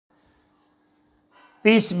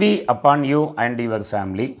Peace be upon you and your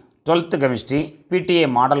family. 12th chemistry PTA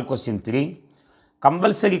Model Question-3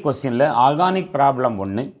 Compulsory Question Organic Problem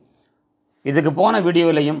 1. இதுக்கு போன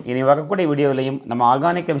வீடியோலையும் இனி வரக்கூடிய வீடியோலையும் நம்ம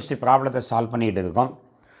ஆர்கானிக் கெமிஸ்ட்ரி ப்ராப்ளத்தை சால்வ் பண்ணிட்டு இருக்கோம்.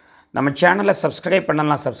 நம்ம சேனலை சப்ஸ்கிரைப்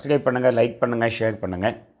பண்ணலாம், சப்ஸ்கிரைப் பண்ணுங்கள், லைக் பண்ணுங்கள், ஷேர்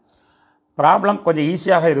பண்ணுங்கள். ப்ராப்ளம் கொஞ்சம்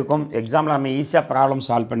ஈஸியாக இருக்கும். எக்ஸாமில் நம்ம ஈஸியாக ப்ராப்ளம்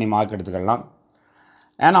சால்வ் பண்ணி மார்க் எடுத்துக்கலாம்.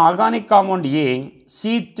 An organic compound A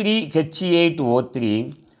C3H8O3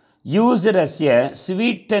 used as a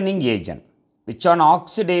sweetening agent which on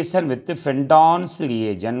oxidation with Fenton's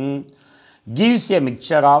reagent gives a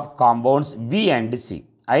mixture of compounds B and C.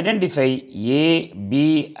 Identify A, B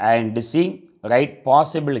and C. Write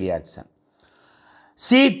possible reaction.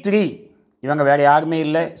 C3 இவங்க வேறு யாருமே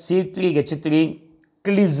இல்லை. C3H3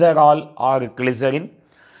 glycerol or glycerin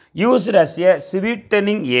used as a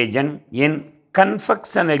sweetening agent in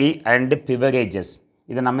confectionery and beverages.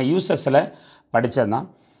 இது நம்ம யூசஸில் படித்ததுதான்.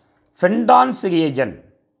 Fenton's reagent,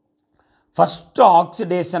 first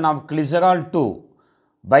oxidation of glycerol 2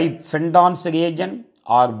 by Fenton's reagent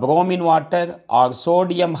or bromine water or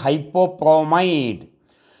sodium hypobromite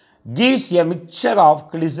gives a mixture of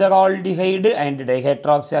glyceraldehyde and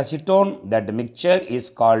dihydroxy acetone. That mixture is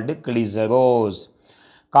called glycerose.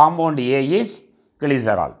 Compound A is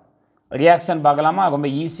glycerol. Reaction பார்க்கலாமா? ரொம்ப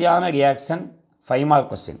ஈஸியான reaction, 5 mark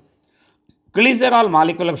question. Glycerol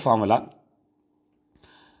molecular formula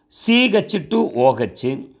CH2OH.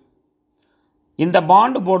 இந்த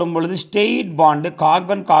bond போடும் பொழுது straight bond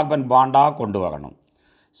carbon carbon பாண்டாக கொண்டு வரணும்.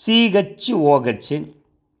 CHOH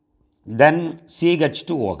then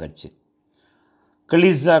CH2OH.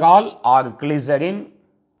 Glycerol or glycerin,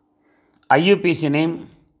 IUPAC name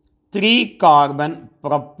 3 carbon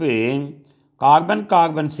propane, carbon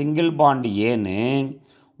carbon single bond ஏன்னு,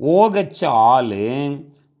 OH ஆளு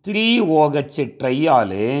 3OH ட்ரை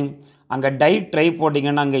ஆளு, அங்கே டை ட்ரை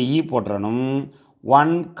போட்டிங்கன்னா அங்கே ஈ போட்டுறணும்.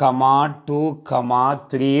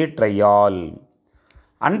 1,2,3 ட்ரையால்.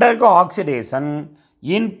 Undergo oxidation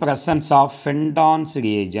in presence of Fenton's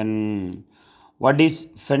reagent. What is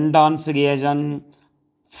Fenton's reagent?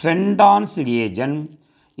 Fenton's reagent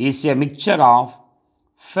is a mixture of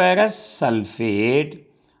ferrous sulphate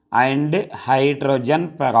and hydrogen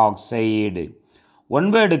peroxide. One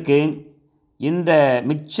வேர்டுக்கு இந்த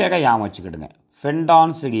மிக்சரை ஞாபகம் வச்சுக்கிடுங்க.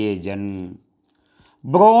 Fenton's reagent.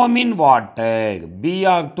 Bromine water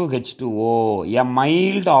Br2H2O, a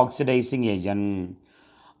mild oxidizing agent,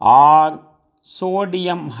 or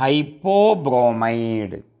sodium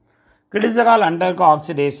hypobromite. Glycerol undergo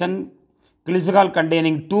oxidation. Glycerol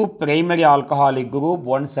containing 2 primary alcoholic group,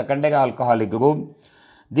 1 secondary alcoholic group.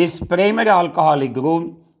 This primary alcoholic group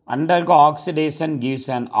undergo oxidation gives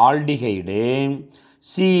an aldehyde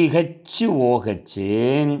CHOH,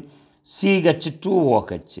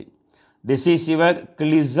 CH2OH. This is your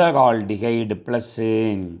glyceraldehyde plus.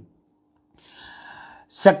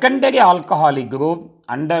 Secondary alcoholic group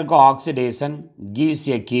undergo oxidation gives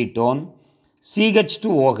a ketone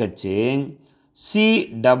CH2OH, C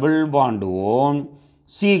double bond O,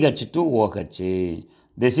 CH2OH.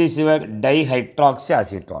 This is your dihydroxy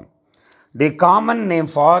acetone. The common name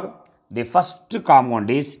for the first compound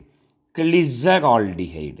is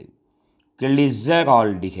glyceraldehyde.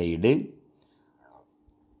 Glyceraldehyde.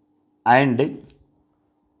 And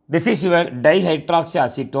this is your dihydroxy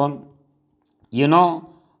acetone. You know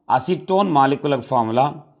acetone molecular formula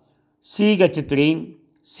CH3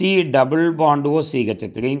 C double bond O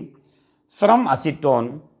CH3. From acetone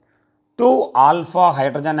 2 alpha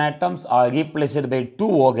hydrogen atoms are replaced by 2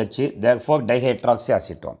 OH, therefore dihydroxy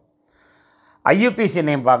acetone. IUPAC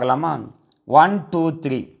name பார்க்கலாமா? 1, 2,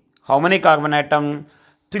 3. How many carbon atom?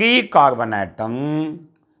 3 carbon atom.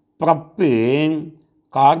 Propane,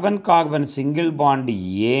 carbon carbon single bond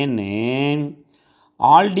ஏன்னு,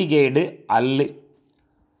 aldehyde al.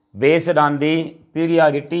 Based on the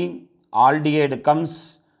periodicity, aldehyde comes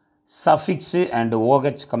suffix and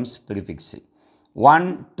OH comes prefix. 1,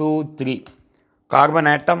 2, 3. Carbon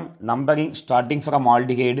atom numbering starting from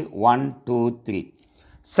aldehyde 1, 2, 3.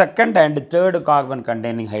 Second and third carbon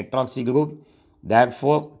containing hydroxy group,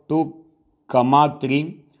 therefore 2, 3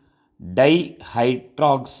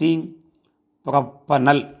 dihydroxy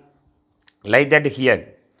propanol. Like that here.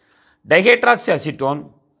 Dihydroxy acetone,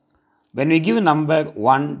 when we give number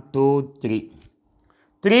 1, 2, 3.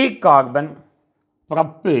 3 carbon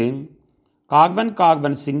propane, carbon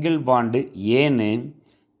carbon single bond ஏன்னு,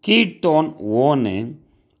 ketone ஒன்று,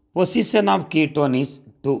 position of ketone is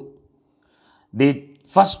 2. The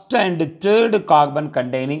first and third carbon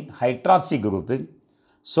containing hydroxy group,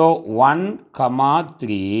 so 1,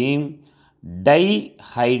 3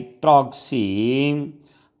 dihydroxy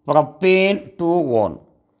propane 2 1.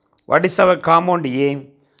 What is our compound A?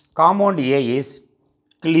 Compound A is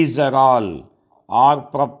glycerol or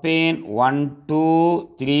propane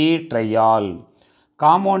 1,2,3 triol.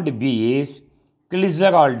 Compound B is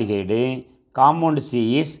glyceraldehyde. Compound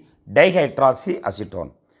C is dihydroxy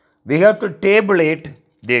acetone. We have to tabulate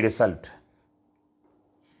the result.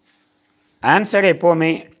 Answer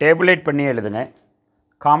எப்போவுமே tabulate பண்ணி எழுதுங்க.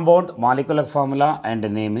 Compound molecular formula and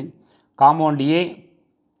name. Compound A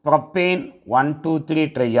propane 1,2,3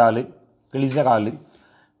 triol glycerol.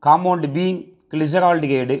 Compound B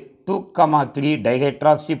glyceraldehyde 2,3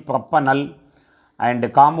 dihydroxy propanol and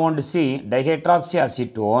compound C dihydroxy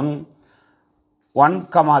acetone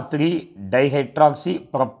 1,3 dihydroxy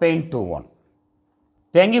propane 2,1.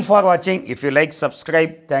 Thank you for watching. If you like,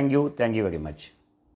 subscribe. Thank you very much.